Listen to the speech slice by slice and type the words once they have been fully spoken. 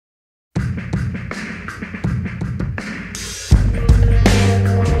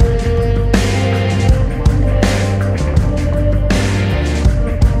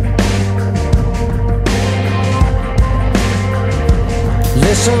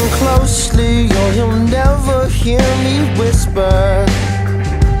Listen closely or you'll never hear me whisper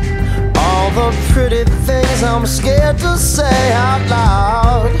all the pretty things I'm scared to say out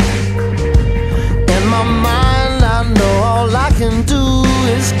loud. In my mind I know all I can do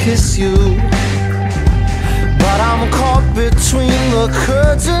is kiss you, but I'm caught between the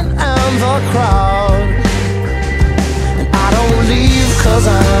curtain and the crowd. And I don't leave 'cause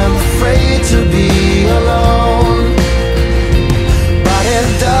I'm afraid to be alone. But it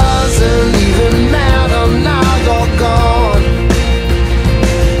doesn't even matter now you're gone.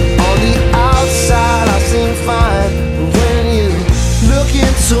 On the outside I seem fine, but when you look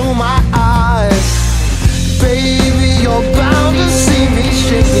into my eyes, baby, you're bound to see me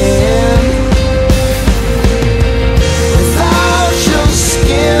shaking. Without your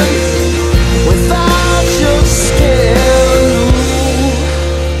skin, without your skin,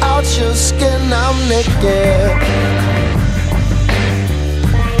 without your skin I'm naked.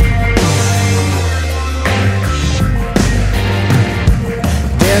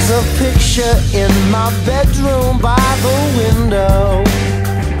 There's a picture in my bedroom by the window,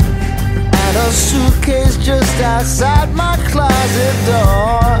 and a suitcase just outside my closet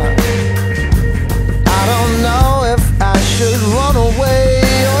door. I don't know if I should run away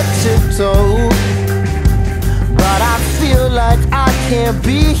or tiptoe, but I feel like I can't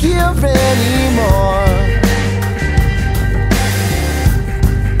be here anymore.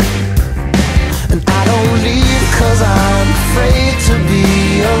 And I don't leave 'cause I'm afraid to be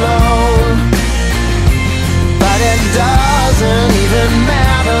alone. But it doesn't even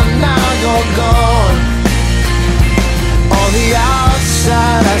matter now you're gone. On the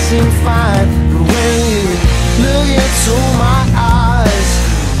outside I seem fine, but when you look into my eyes,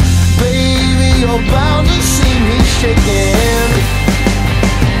 baby, you're bound to see me shaking.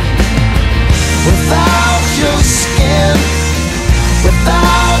 Without your skin,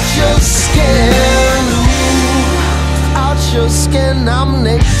 without your skin, without your skin I'm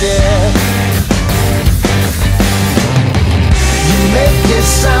naked. You make it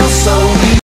sound so easy.